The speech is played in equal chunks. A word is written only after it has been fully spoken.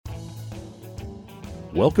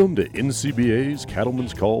Welcome to NCBA's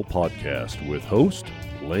Cattleman's Call podcast with host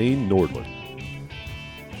Lane Nordland.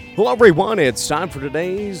 Hello, everyone. It's time for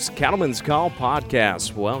today's Cattleman's Call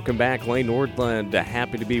podcast. Welcome back, Lane Nordland.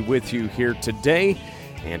 Happy to be with you here today.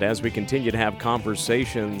 And as we continue to have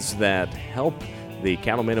conversations that help the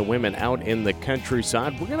cattlemen and women out in the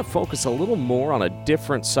countryside, we're going to focus a little more on a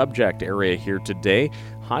different subject area here today,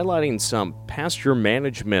 highlighting some pasture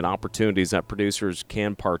management opportunities that producers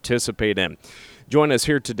can participate in. Join us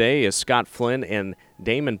here today is Scott Flynn and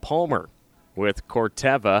Damon Palmer with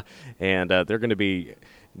Corteva, and they're going to be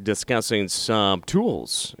discussing some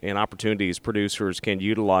tools and opportunities producers can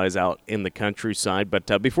utilize out in the countryside.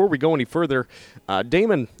 But before we go any further,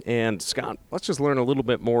 Damon and Scott, let's just learn a little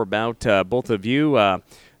bit more about both of you.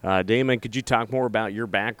 Damon, could you talk more about your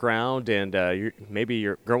background and maybe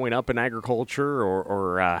your growing up in agriculture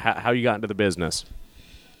or how you got into the business?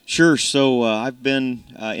 Sure. So I've been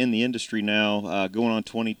in the industry now going on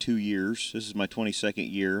 22 years. This is my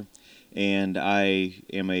 22nd year, and I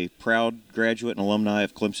am a proud graduate and alumni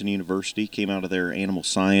of Clemson University. Came out of their animal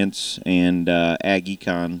science and ag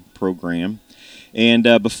econ program. And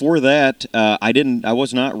before that, I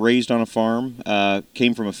was not raised on a farm.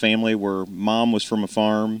 Came from a family where mom was from a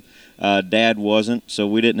farm, dad wasn't, so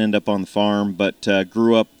we didn't end up on the farm, but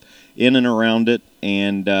grew up in and around it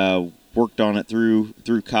and worked on it through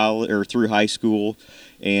college or through high school,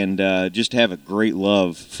 and just have a great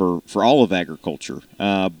love for all of agriculture.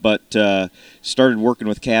 But started working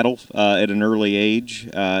with cattle at an early age,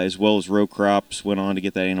 as well as row crops. Went on to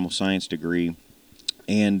get that animal science degree,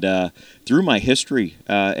 and through my history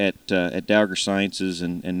at Dowger Sciences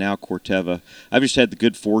and now Corteva, I've just had the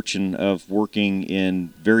good fortune of working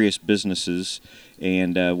in various businesses.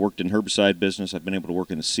 And worked in herbicide business. I've been able to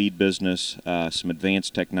work in the seed business, some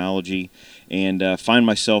advanced technology, and find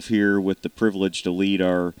myself here with the privilege to lead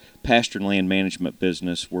our pasture and land management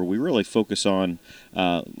business, where we really focus on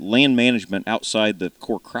land management outside the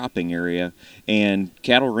core cropping area, and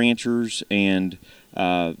cattle ranchers and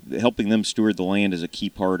helping them steward the land is a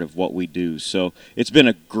key part of what we do. So it's been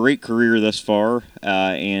a great career thus far,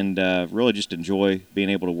 and really just enjoy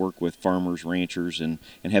being able to work with farmers, ranchers, and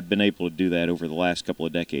have been able to do that over the last couple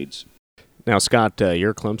of decades. Now, Scott,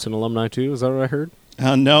 you're a Clemson alumni too, is that what I heard?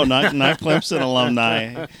 No, not Clemson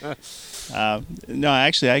alumni. No,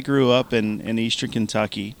 actually, I grew up in Eastern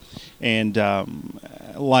Kentucky, and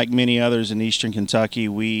like many others in Eastern Kentucky,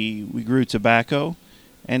 we grew tobacco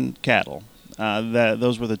and cattle.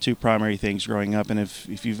 Those were the two primary things growing up, and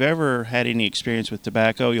if you've ever had any experience with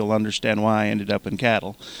tobacco, you'll understand why I ended up in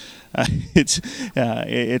cattle. There's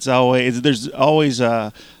always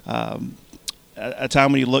a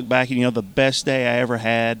time when you look back and the best day I ever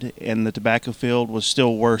had in the tobacco field was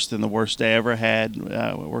still worse than the worst day I ever had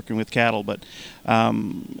working with cattle. But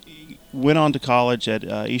went on to college at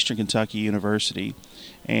Eastern Kentucky University,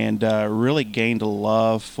 and really gained a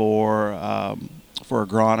love for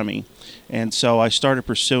agronomy. And so I started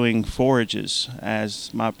pursuing forages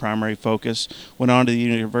as my primary focus. Went on to the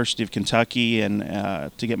University of Kentucky and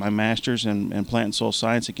to get my master's in plant and soil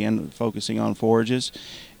science, again focusing on forages.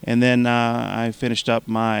 And then I finished up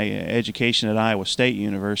my education at Iowa State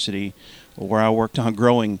University, where I worked on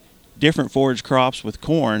growing different forage crops with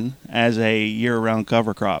corn as a year-round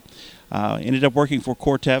cover crop. Ended up working for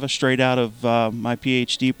Corteva straight out of my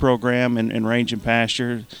PhD program in range and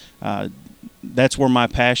pasture. That's where my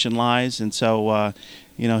passion lies, and so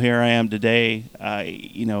here I am today,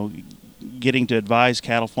 getting to advise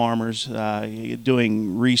cattle farmers,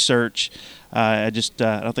 doing research. I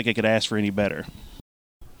don't think I could ask for any better.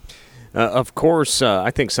 Of course,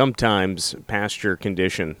 I think sometimes pasture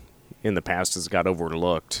condition in the past has got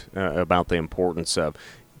overlooked about the importance of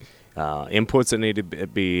inputs that need to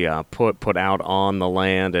be put out on the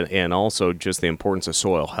land, and also just the importance of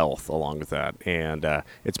soil health along with that. And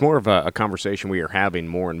it's more of a conversation we are having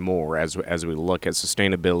more and more as we look at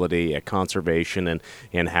sustainability, at conservation,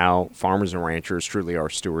 and how farmers and ranchers truly are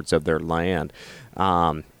stewards of their land.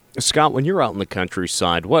 Scott, when you're out in the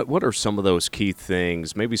countryside, what are some of those key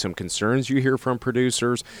things, maybe some concerns you hear from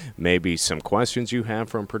producers, maybe some questions you have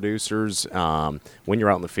from producers when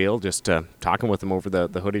you're out in the field, just talking with them over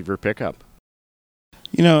the hood of your pickup?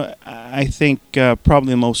 I think probably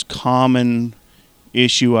the most common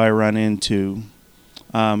issue I run into,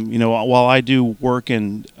 while I do work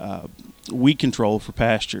in weed control for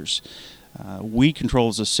pastures, weed control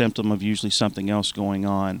is a symptom of usually something else going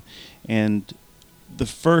on. And the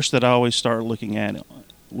first that I always start looking at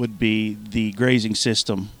would be the grazing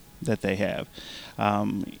system that they have.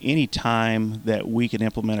 Any time that we can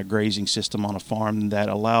implement a grazing system on a farm that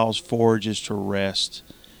allows forages to rest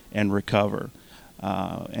and recover,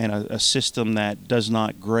 and a system that does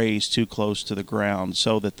not graze too close to the ground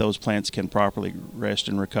so that those plants can properly rest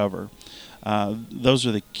and recover. Those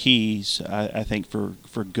are the keys, I think,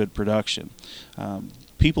 for good production.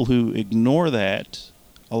 People who ignore that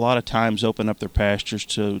a lot of times open up their pastures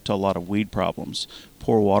to a lot of weed problems,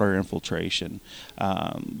 poor water infiltration,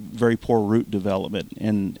 very poor root development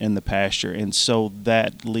in the pasture, and so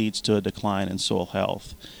that leads to a decline in soil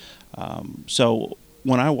health. So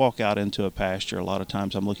when I walk out into a pasture, a lot of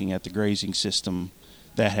times I'm looking at the grazing system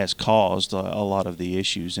that has caused a lot of the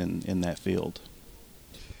issues in that field.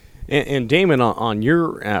 And Damon, on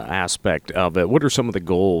your aspect of it, what are some of the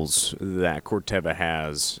goals that Corteva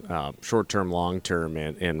has, short-term, long-term,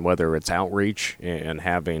 and whether it's outreach and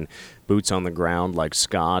having boots on the ground like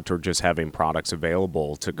Scott, or just having products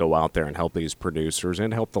available to go out there and help these producers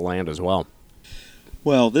and help the land as well?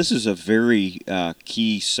 Well, this is a very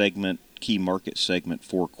key market segment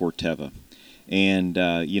for Corteva. And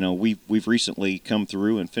we've recently come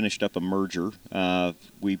through and finished up a merger.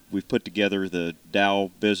 We've put together the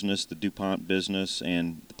Dow business, the DuPont business,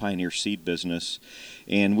 and the Pioneer Seed business,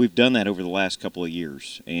 and we've done that over the last couple of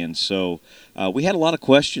years. And so we had a lot of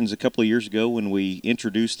questions a couple of years ago when we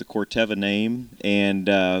introduced the Corteva name and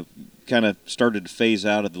kind of started to phase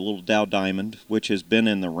out of the little Dow Diamond, which has been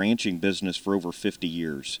in the ranching business for over 50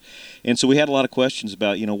 years. And so we had a lot of questions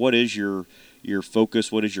about, what is your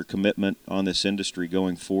focus, what is your commitment on this industry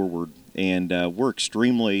going forward? And we're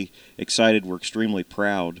extremely excited, we're extremely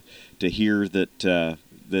proud to hear that a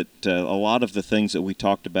lot of the things that we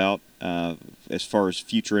talked about as far as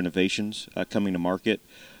future innovations coming to market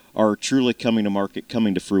are truly coming to market,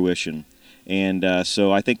 coming to fruition. And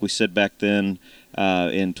so I think we said back then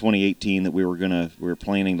in 2018 that we were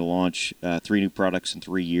planning to launch 3 new products in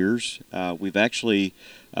 3 years. We've actually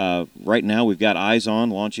right now we've got eyes on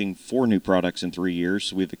launching 4 new products in 3 years.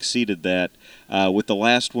 So we've exceeded that, with the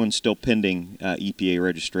last one still pending EPA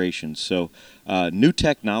registration. So new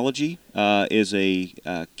technology is a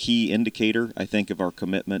key indicator, I think, of our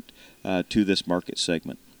commitment to this market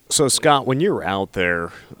segment. So, Scott, when you're out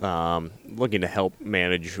there looking to help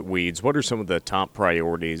manage weeds, what are some of the top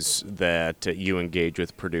priorities that you engage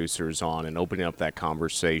with producers on and opening up that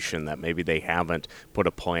conversation that maybe they haven't put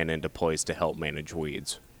a plan into place to help manage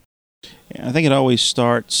weeds? Yeah, I think it always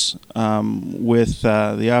starts with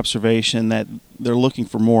the observation that they're looking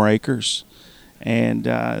for more acres, and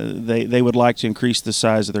they would like to increase the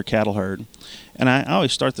size of their cattle herd. And I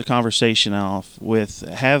always start the conversation off with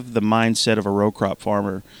have the mindset of a row crop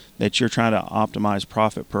farmer that you're trying to optimize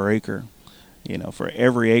profit per acre. For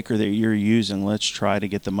every acre that you're using, let's try to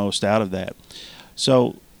get the most out of that.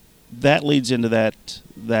 So that leads into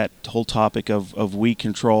that whole topic of weed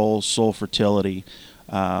control, soil fertility,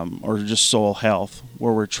 or just soil health,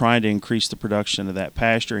 where we're trying to increase the production of that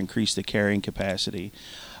pasture, increase the carrying capacity.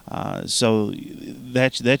 So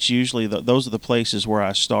that's usually those are the places where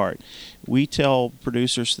I start. We tell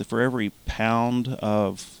producers that for every pound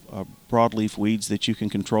of broadleaf weeds that you can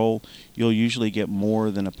control, you'll usually get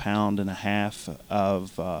more than 1.5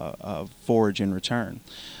 pounds of forage in return.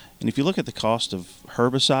 And if you look at the cost of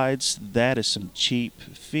herbicides, that is some cheap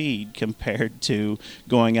feed compared to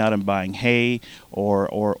going out and buying hay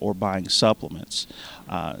or buying supplements.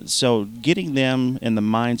 So getting them in the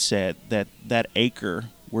mindset that acre,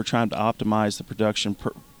 we're trying to optimize the production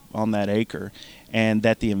on that acre, and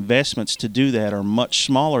that the investments to do that are much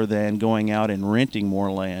smaller than going out and renting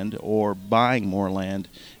more land or buying more land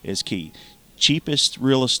is key. Cheapest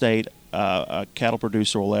real estate a cattle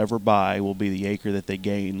producer will ever buy will be the acre that they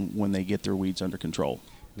gain when they get their weeds under control.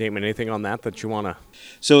 Damon, anything on that you want to?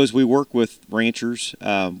 So as we work with ranchers,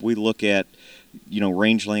 we look at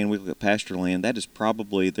range land, we look at pasture land. That is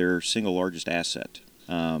probably their single largest asset.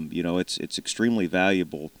 It's extremely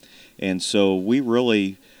valuable, and so we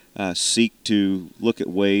really seek to look at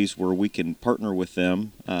ways where we can partner with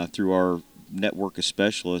them through our network of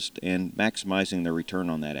specialists and maximizing their return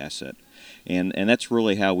on that asset. And that's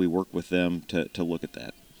really how we work with them to look at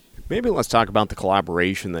that. Maybe let's talk about the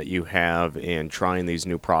collaboration that you have in trying these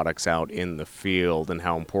new products out in the field and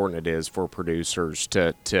how important it is for producers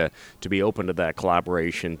to be open to that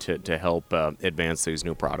collaboration to help advance these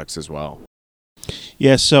new products as well.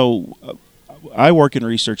 Yeah, so I work in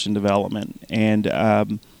research and development,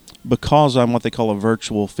 and because I'm what they call a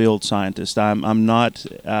virtual field scientist, I'm not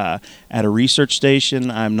at a research station,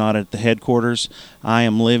 I'm not at the headquarters, I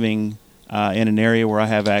am living in an area where I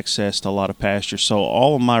have access to a lot of pasture. So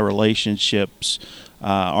all of my relationships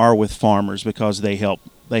are with farmers because they help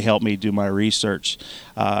me do my research.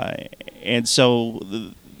 And so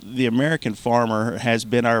the American farmer has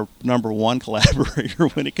been our number one collaborator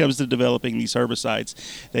when it comes to developing these herbicides.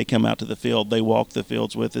 They come out to the field, they walk the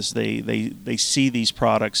fields with us, they see these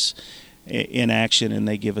products in action, and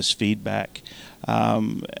they give us feedback.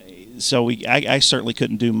 So I certainly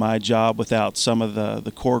couldn't do my job without some of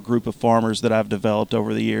the core group of farmers that I've developed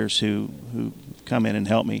over the years who come in and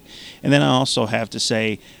help me. And then I also have to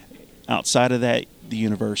say, outside of that, the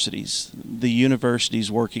universities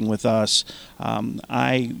working with us,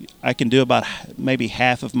 I can do about maybe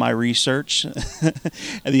half of my research. And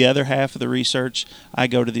the other half of the research, I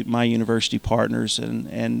go to my university partners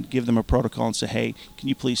and give them a protocol and say, hey, can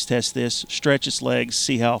you please test this, stretch its legs,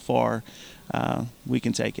 see how far we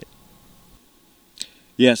can take it.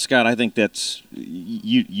 Yeah, Scott, I think that's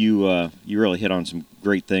you really hit on some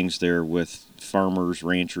great things there with farmers,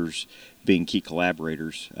 ranchers being key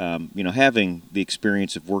collaborators. Having the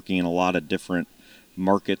experience of working in a lot of different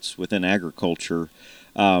markets within agriculture,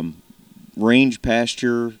 range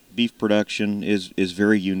pasture beef production is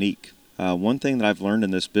very unique. One thing that I've learned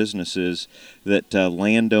in this business is that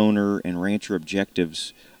landowner and rancher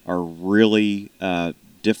objectives are really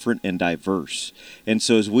different and diverse. And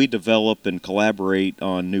so as we develop and collaborate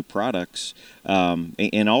on new products,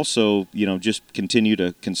 and also, just continue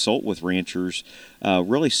to consult with ranchers,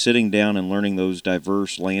 really sitting down and learning those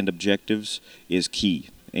diverse land objectives is key.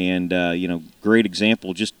 And, great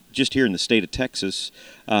example, just here in the state of Texas,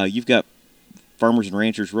 you've got farmers and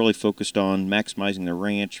ranchers really focused on maximizing their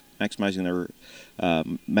ranch, maximizing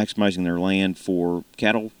their land for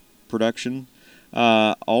cattle production,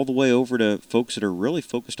 all the way over to folks that are really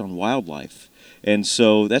focused on wildlife. And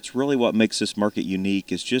so that's really what makes this market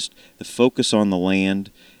unique, is just the focus on the land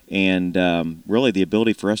and really the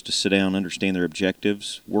ability for us to sit down, understand their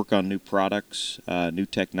objectives, work on new products, new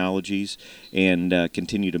technologies, and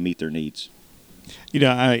continue to meet their needs.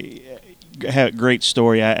 I have a great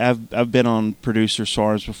story. I've been on producers'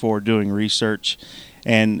 farms before doing research,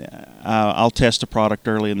 and I'll test a product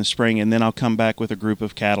early in the spring, and then I'll come back with a group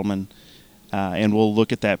of cattlemen, and we'll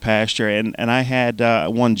look at that pasture. And I had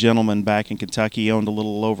one gentleman back in Kentucky. He owned a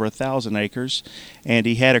little over 1,000 acres, and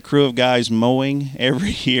he had a crew of guys mowing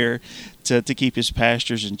every year to keep his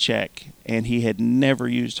pastures in check. And he had never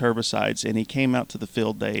used herbicides, and he came out to the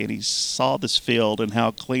field day, and he saw this field and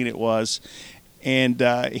how clean it was. And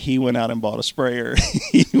he went out and bought a sprayer.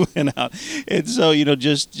 He went out. And so,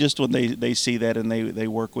 just when they see that and they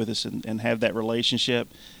work with us and have that relationship,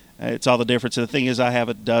 it's all the difference. And the thing is, I have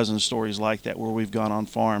a dozen stories like that where we've gone on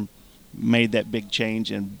farm, made that big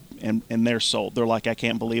change, and they're sold. They're like, I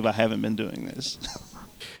can't believe I haven't been doing this.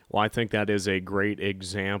 Well, I think that is a great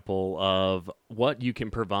example of what you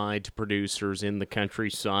can provide to producers in the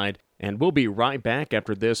countryside. And we'll be right back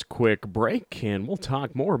after this quick break, and we'll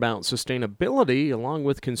talk more about sustainability along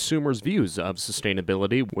with consumers' views of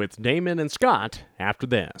sustainability with Damon and Scott after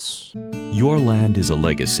this. Your land is a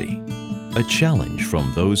legacy, a challenge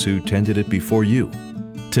from those who tended it before you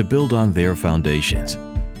to build on their foundations.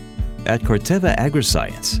 At Corteva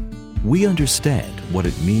Agriscience, we understand what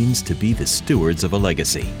it means to be the stewards of a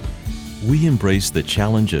legacy. We embrace the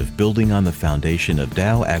challenge of building on the foundation of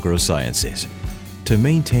Dow AgroSciences to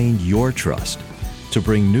maintain your trust, to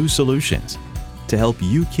bring new solutions, to help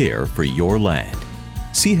you care for your land.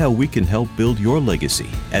 See how we can help build your legacy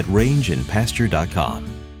at rangeandpasture.com.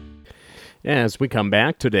 As we come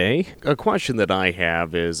back today, a question that I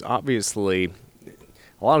have is, obviously,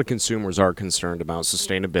 a lot of consumers are concerned about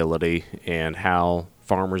sustainability and how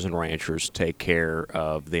farmers and ranchers take care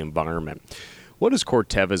of the environment. What is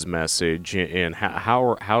Corteva's message, and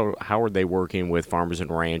how are they working with farmers and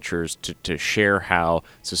ranchers to share how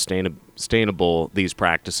sustainable these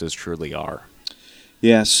practices truly are?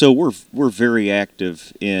 Yeah, so we're very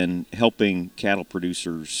active in helping cattle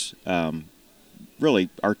producers really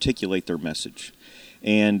articulate their message.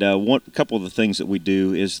 And a couple of the things that we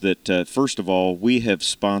do is that, first of all, we have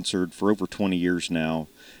sponsored for over 20 years now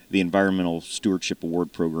the Environmental Stewardship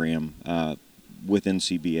Award Program with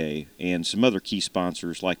NCBA, and some other key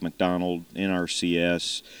sponsors like McDonald,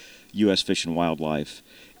 NRCS, U.S. Fish and Wildlife.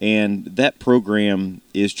 And that program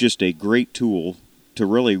is just a great tool to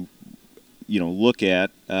really, look at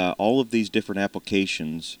all of these different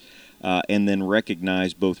applications and then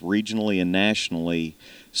recognize both regionally and nationally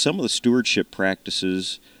some of the stewardship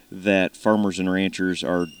practices that farmers and ranchers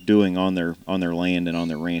are doing on their land and on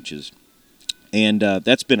their ranches. And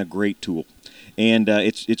that's been a great tool. And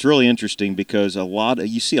it's really interesting because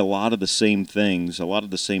you see a lot of the same things, a lot of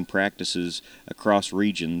the same practices across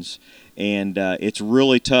regions, and it's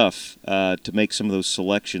really tough to make some of those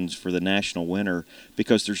selections for the national winner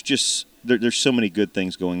because there's so many good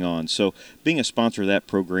things going on. So being a sponsor of that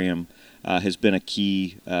program has been a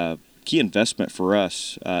key investment for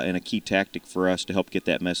us and a key tactic for us to help get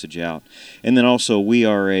that message out. And then also we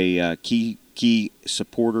are a key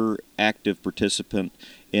supporter, active participant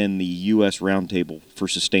in the U.S. Roundtable for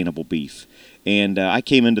Sustainable Beef. And I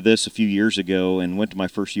came into this a few years ago and went to my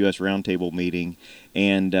first U.S. Roundtable meeting,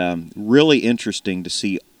 and really interesting to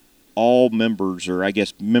see all members, or I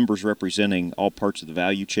guess members representing all parts of the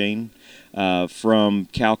value chain, from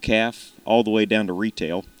cow-calf all the way down to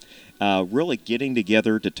retail, really getting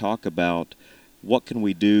together to talk about what can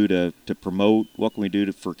we do to promote, what can we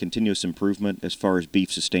do for continuous improvement as far as beef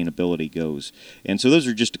sustainability goes. And so those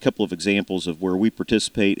are just a couple of examples of where we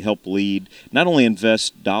participate, help lead, not only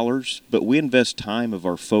invest dollars, but we invest time of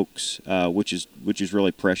our folks, which is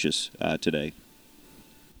really precious today.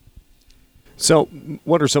 So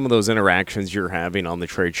what are some of those interactions you're having on the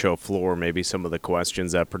trade show floor, maybe some of the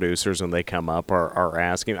questions that producers, when they come up, are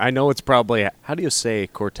asking? I know it's probably, how do you say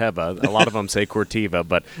Corteva? A lot of them say Corteva,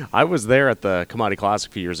 but I was there at the Commodity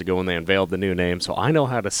Classic a few years ago when they unveiled the new name, so I know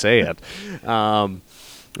how to say it.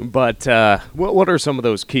 But what are some of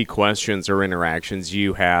those key questions or interactions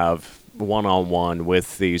you have one-on-one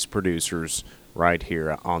with these producers right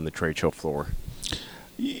here on the trade show floor?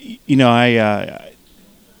 You know,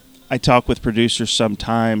 I talk with producers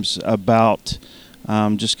sometimes about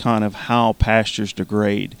just kind of how pastures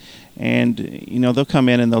degrade. And, you know, they'll come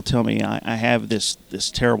in and they'll tell me, I have this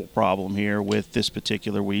terrible problem here with this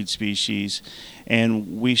particular weed species.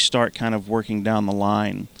 And we start kind of working down the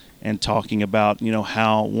line and talking about, you know,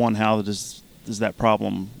 how does that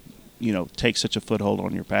problem, you know, take such a foothold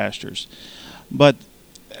on your pastures. But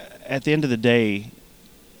at the end of the day,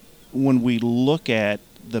 when we look at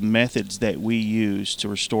the methods that we use to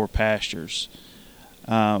restore pastures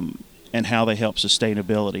and how they help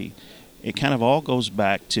sustainability, it kind of all goes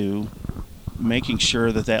back to making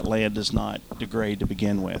sure that land does not degrade to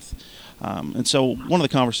begin with. And so one of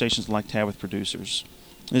the conversations I like to have with producers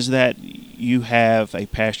is that you have a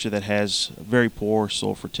pasture that has very poor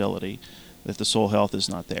soil fertility, that the soil health is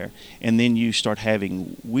not there, and then you start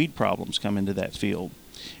having weed problems come into that field.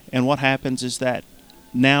 And what happens is that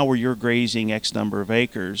now where you're grazing X number of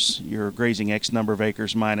acres, you're grazing X number of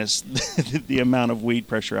acres minus the amount of weed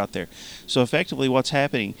pressure out there. So effectively what's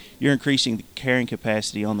happening, you're increasing the carrying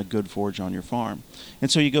capacity on the good forage on your farm.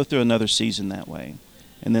 And so you go through another season that way.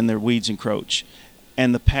 And then the weeds encroach.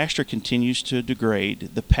 And the pasture continues to degrade.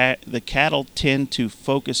 The cattle tend to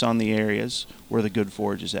focus on the areas where the good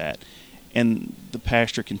forage is at. And the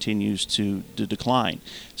pasture continues to decline.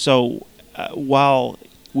 So while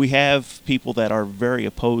we have people that are very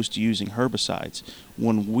opposed to using herbicides,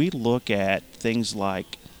 when we look at things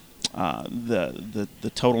like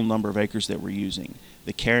the total number of acres that we're using,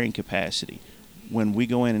 the carrying capacity, when we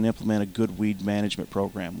go in and implement a good weed management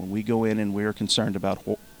program, when we go in and we're concerned about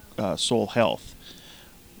soil health,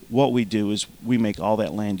 what we do is we make all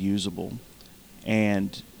that land usable,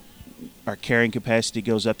 and our carrying capacity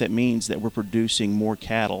goes up. That means that we're producing more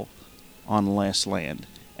cattle on less land.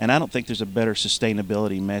 And I don't think there's a better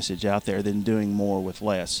sustainability message out there than doing more with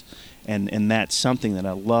less. And that's something that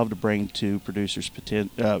I love to bring to producers'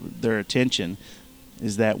 their attention,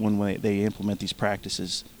 is that when they implement these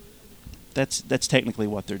practices, that's technically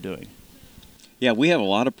what they're doing. Yeah, we have a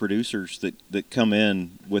lot of producers that come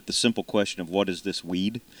in with the simple question of what is this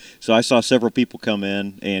weed? So I saw several people come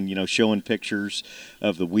in and, you know, showing pictures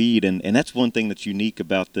of the weed, and that's one thing that's unique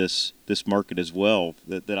about this market as well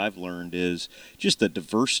that I've learned, is just the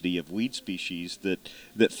diversity of weed species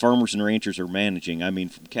that farmers and ranchers are managing. I mean,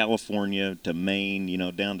 from California to Maine, you know,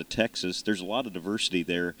 down to Texas, there's a lot of diversity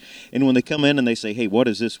there. And when they come in and they say, hey, what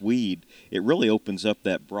is this weed? It really opens up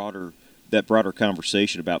that broader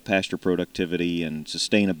conversation about pasture productivity and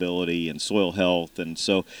sustainability and soil health. And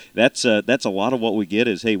so that's a lot of what we get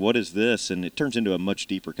is, hey, what is this? And it turns into a much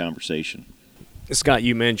deeper conversation. Scott,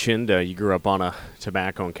 you mentioned you grew up on a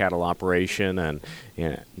tobacco and cattle operation, and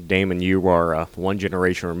Damon, you are one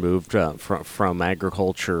generation removed from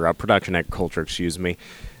agriculture, production agriculture, excuse me.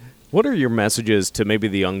 What are your messages to maybe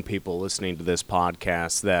the young people listening to this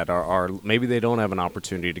podcast that are maybe they don't have an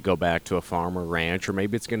opportunity to go back to a farm or ranch, or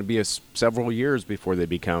maybe it's going to be several years before they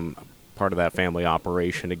become part of that family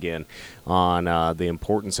operation again, on the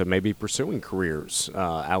importance of maybe pursuing careers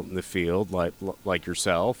out in the field like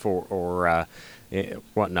yourself, or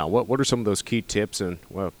whatnot? What are some of those key tips, and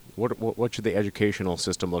what should the educational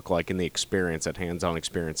system look like, and the experience, that hands-on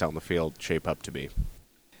experience out in the field, shape up to be?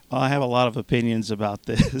 I have a lot of opinions about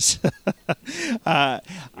this. We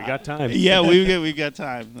got time. Yeah, we've got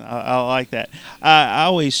time. I like that. I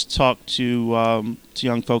always talk to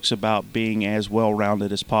young folks about being as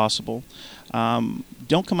well-rounded as possible.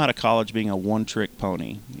 Don't come out of college being a one-trick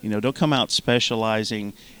pony. Don't come out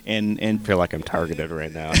specializing and I feel like I'm targeted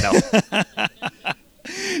right now. No.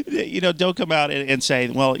 Don't come out and say,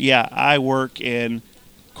 well, yeah, I work in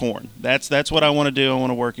corn. That's what I want to do. I want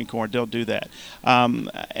to work in corn. Don't do that.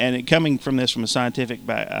 Coming from a scientific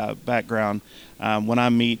background, when I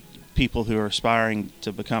meet people who are aspiring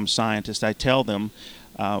to become scientists, I tell them,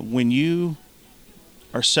 when you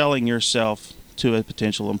are selling yourself to a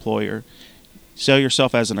potential employer, sell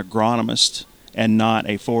yourself as an agronomist and not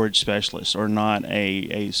a forage specialist or not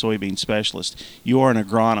a soybean specialist. You are an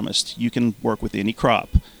agronomist. You can work with any crop.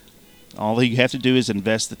 All you have to do is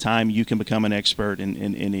invest the time. You can become an expert in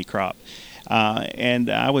any crop. And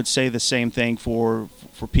I would say the same thing for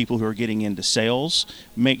people who are getting into sales.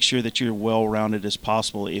 Make sure that you're well-rounded as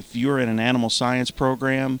possible. If you're in an animal science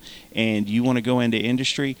program and you want to go into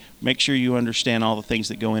industry, make sure you understand all the things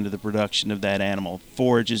that go into the production of that animal.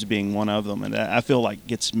 Forages being one of them, and I feel like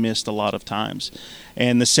gets missed a lot of times.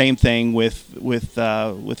 And the same thing with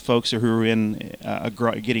folks who are in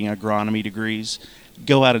getting agronomy degrees.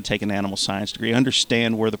 Go out and take an animal science degree.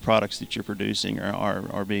 Understand where the products that you're producing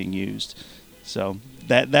are being used. So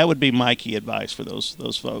that would be my key advice for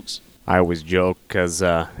those folks. I always joke because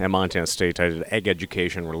at Montana State I did Ag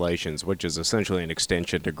Education Relations, which is essentially an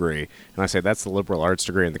extension degree. And I say that's the liberal arts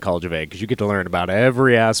degree in the College of Ag because you get to learn about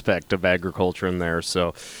every aspect of agriculture in there.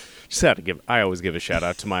 So just had to I always give a shout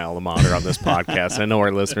out to my alma mater on this podcast. I know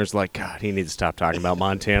our listeners are like, God, he needs to stop talking about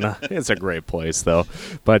Montana. It's a great place though.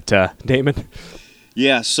 But Damon?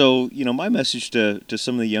 Yeah, so, my message to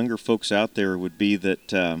some of the younger folks out there would be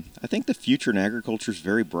that I think the future in agriculture is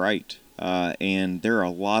very bright, and there are a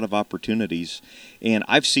lot of opportunities. And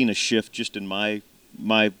I've seen a shift just in my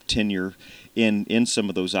tenure in some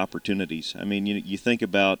of those opportunities. I mean, you think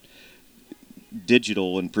about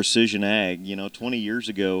digital and precision ag, 20 years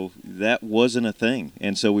ago, that wasn't a thing.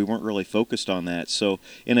 And so we weren't really focused on that. So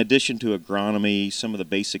in addition to agronomy, some of the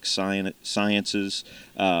basic sciences,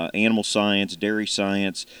 animal science, dairy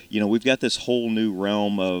science, we've got this whole new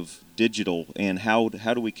realm of digital and how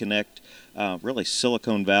do we connect really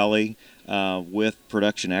Silicon Valley with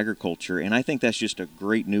production agriculture, and I think that's just a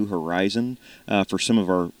great new horizon for some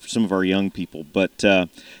of our young people. But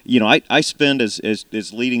I spend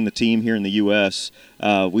as leading the team here in the U.S.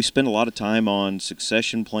 We spend a lot of time on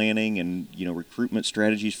succession planning and recruitment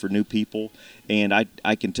strategies for new people. And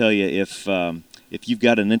I can tell you if you've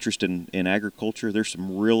got an interest in agriculture, there's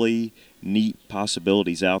some really neat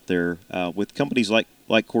possibilities out there with companies like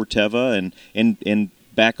Corteva and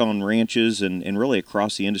back on ranches and really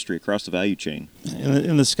across the industry, across the value chain.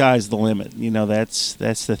 And the sky's the limit.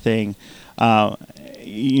 That's the thing.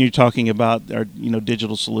 You're talking about our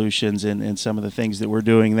digital solutions and some of the things that we're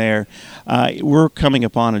doing there. We're coming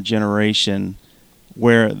upon a generation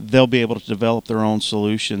where they'll be able to develop their own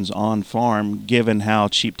solutions on farm, given how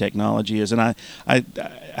cheap technology is. And I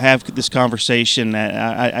have this conversation.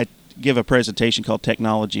 I give a presentation called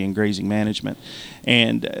Technology and Grazing Management.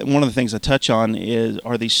 And one of the things I touch on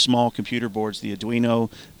are these small computer boards, the Arduino,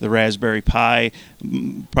 the Raspberry Pi.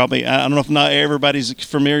 Probably, I don't know if not everybody's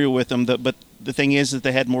familiar with them, but the thing is that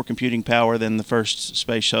they had more computing power than the first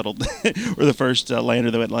space shuttle or the first lander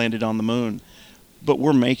that landed on the moon. But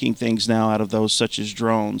we're making things now out of those, such as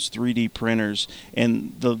drones, 3D printers,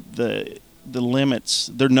 and the limits,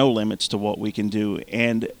 there are no limits to what we can do.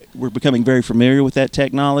 And we're becoming very familiar with that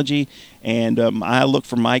technology. And I look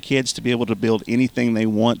for my kids to be able to build anything they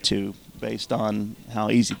want to based on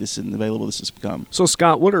how easy this and available this has become. So,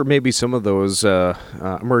 Scott, what are maybe some of those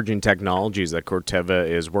emerging technologies that Corteva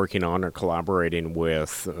is working on or collaborating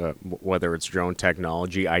with, whether it's drone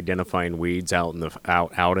technology, identifying weeds out in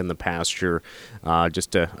the pasture,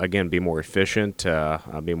 just to again be more efficient,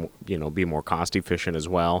 be more cost efficient as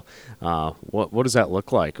well? What does that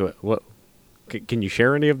look like? What can you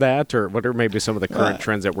share any of that, or what are maybe some of the current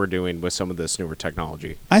trends that we're doing with some of this newer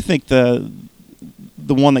technology? I think the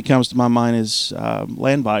one that comes to my mind is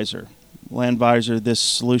LandVisor. LandVisor, this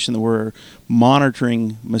solution that we're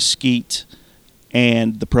monitoring mesquite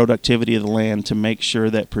and the productivity of the land to make sure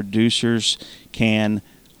that producers can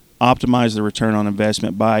optimize the return on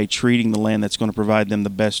investment by treating the land that's going to provide them the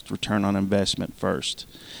best return on investment first.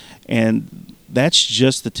 And that's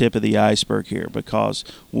just the tip of the iceberg here, because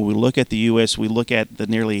when we look at the U.S., we look at the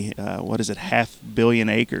nearly, 500 million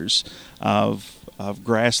acres of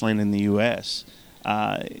grassland in the U.S.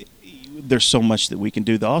 there's so much that we can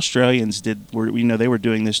do. The Australians they were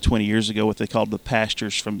doing this 20 years ago, what they called the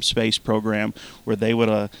Pastures from Space program, where they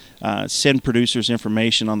would send producers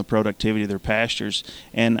information on the productivity of their pastures.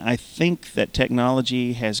 And I think that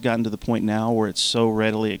technology has gotten to the point now where it's so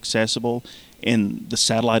readily accessible and the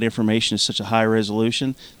satellite information is such a high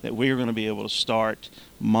resolution that we are going to be able to start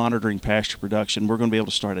monitoring pasture production. We're going to be able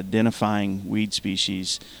to start identifying weed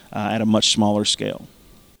species at a much smaller scale.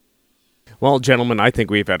 Well, gentlemen, I think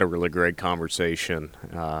we've had a really great conversation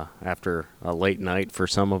after a late night for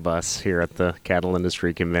some of us here at the Cattle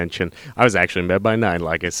Industry Convention. I was actually in bed by 9,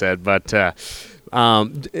 like I said, but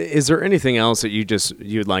is there anything else that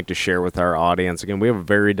you'd like to share with our audience? Again, we have a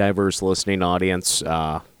very diverse listening audience,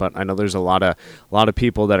 but I know there's a lot of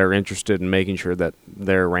people that are interested in making sure that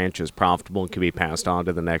their ranch is profitable and can be passed on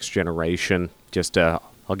to the next generation.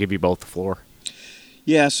 I'll give you both the floor.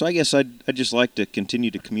 Yeah, so I guess I'd just like to continue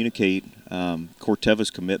to communicate Corteva's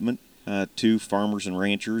commitment to farmers and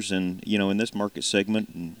ranchers, and in this market segment,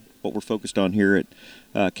 and what we're focused on here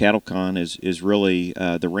at CattleCon is really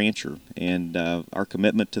the rancher and our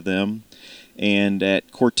commitment to them. And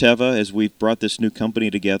at Corteva, as we've brought this new company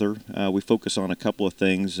together, we focus on a couple of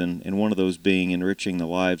things, and one of those being enriching the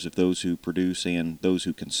lives of those who produce and those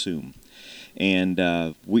who consume.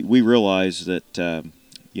 And we realize that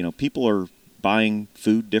people are buying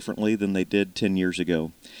food differently than they did 10 years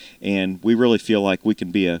ago. And we really feel like we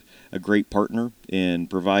can be a great partner in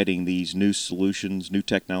providing these new solutions, new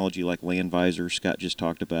technology like LandVisor, Scott just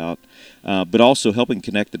talked about, but also helping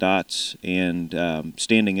connect the dots and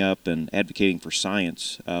standing up and advocating for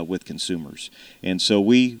science with consumers. And so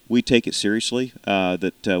we take it seriously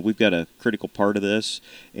that we've got a critical part of this.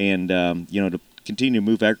 And, to continue to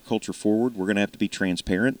move agriculture forward, we're going to have to be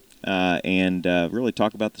transparent. And really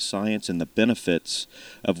talk about the science and the benefits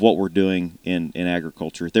of what we're doing in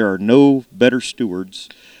agriculture. There are no better stewards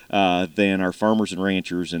than our farmers and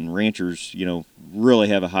ranchers really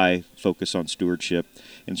have a high focus on stewardship,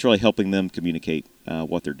 and it's really helping them communicate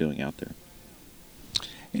what they're doing out there.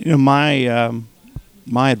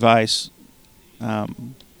 My advice,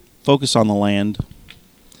 focus on the land.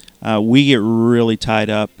 We get really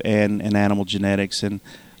tied up in animal genetics, and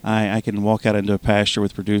I can walk out into a pasture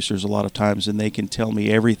with producers a lot of times, and they can tell me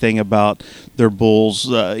everything about their bulls,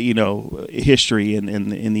 history in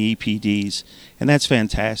the EPDs, and that's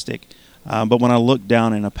fantastic. But when I look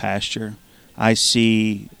down in a pasture, I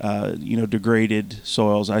see degraded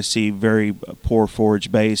soils. I see very poor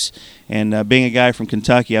forage base. And being a guy from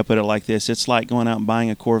Kentucky, I put it like this: it's like going out and buying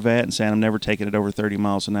a Corvette and saying I'm never taking it over 30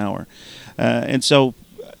 miles an hour. And so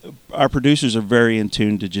our producers are very in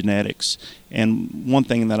tune to genetics, and one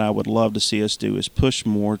thing that I would love to see us do is push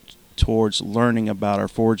more towards learning about our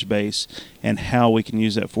forage base and how we can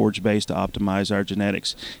use that forage base to optimize our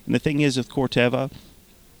genetics. And the thing is, with Corteva,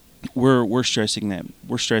 we're stressing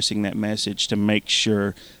that message to make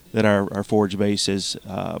sure that our forage base is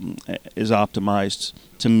optimized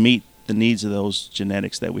to meet the needs of those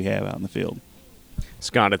genetics that we have out in the field.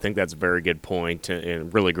 Scott, I think that's a very good point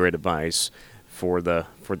and really great advice for the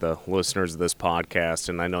listeners of this podcast,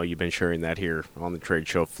 and I know you've been sharing that here on the trade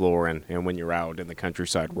show floor and when you're out in the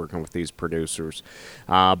countryside working with these producers.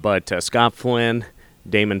 But Scott Flynn,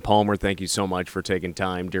 Damon Palmer, thank you so much for taking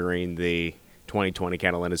time during the 2020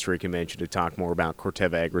 Cattle Industry Convention to talk more about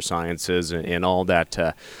Corteva Agrisciences and all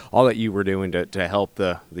that you were doing to help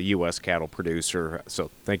the U.S. cattle producer. So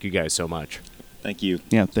thank you guys so much. Thank you.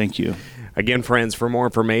 Yeah, thank you. Again, friends, for more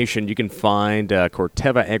information, you can find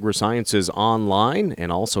Corteva Agrisciences online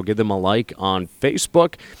and also give them a like on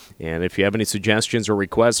Facebook. And if you have any suggestions or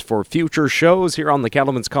requests for future shows here on the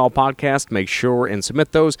Cattlemen's Call podcast, make sure and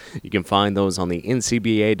submit those. You can find those on the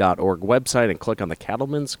ncba.org website and click on the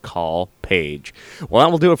Cattlemen's Call page. Well,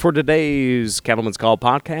 that will do it for today's Cattlemen's Call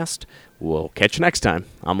podcast. We'll catch you next time.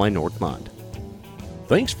 I'm Lane Nordlund.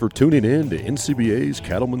 Thanks for tuning in to NCBA's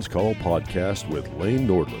Cattlemen's Call podcast with Lane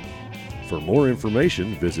Nordlund. For more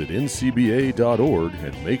information, visit ncba.org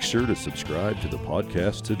and make sure to subscribe to the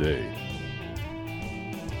podcast today.